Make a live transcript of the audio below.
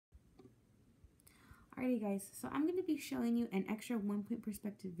Alrighty guys, so I'm going to be showing you an extra 1-point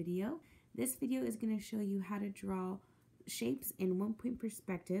perspective video. This video is going to show you how to draw shapes in 1-point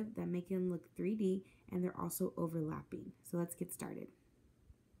perspective that make them look 3D and they're also overlapping. So let's get started.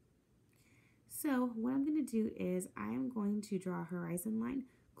 So what I'm going to do is I am going to draw a horizon line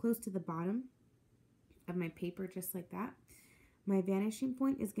close to the bottom of my paper just like that. My vanishing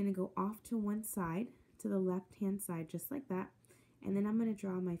point is going to go off to one side, to the left hand side just like that. And then I'm going to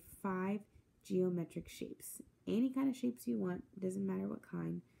draw my 5 geometric shapes. Any kind of shapes you want, doesn't matter what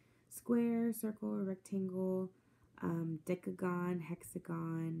kind. Square, circle, rectangle, decagon,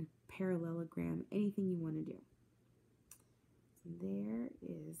 hexagon, parallelogram, anything you want to do. So there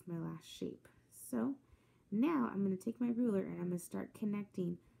is my last shape. So now I'm going to take my ruler and I'm going to start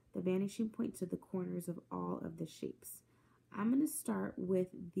connecting the vanishing point to the corners of all of the shapes. I'm going to start with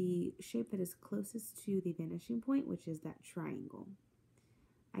the shape that is closest to the vanishing point, which is that triangle.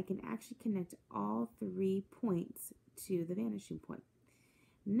 I can actually connect all 3 points to the vanishing point.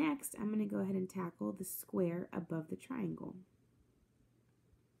 Next, I'm going to go ahead and tackle the square above the triangle.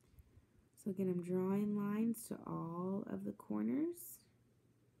 So again, I'm drawing lines to all of the corners,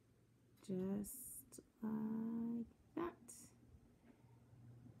 just like that.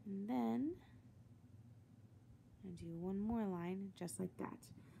 And then I do one more line just like that.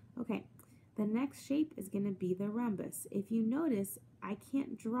 Okay, the next shape is going to be the rhombus. If you notice, I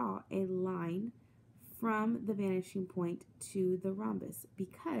can't draw a line from the vanishing point to the rhombus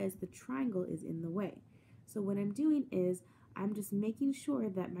because the triangle is in the way. So what I'm doing is I'm just making sure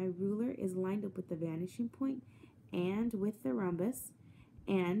that my ruler is lined up with the vanishing point and with the rhombus,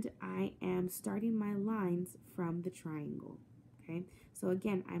 and I am starting my lines from the triangle. Okay, so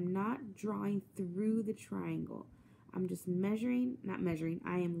again, I'm not drawing through the triangle. I'm just I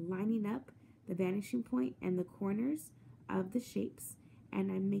am lining up the vanishing point and the corners of the shapes,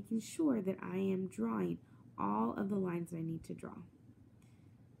 and I'm making sure that I am drawing all of the lines that I need to draw.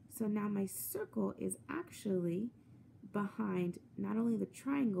 So now my circle is actually behind not only the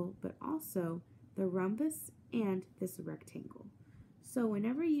triangle but also the rhombus and this rectangle. So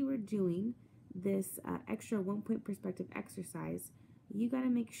whenever you are doing this extra 1-point perspective exercise, you got to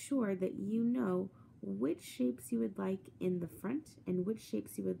make sure that you know which shapes you would like in the front and which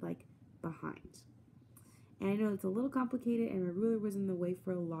shapes you would like behind. And I know it's a little complicated and my ruler was in the way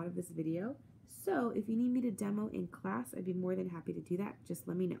for a lot of this video. So if you need me to demo in class, I'd be more than happy to do that. Just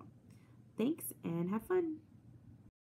let me know. Thanks and have fun.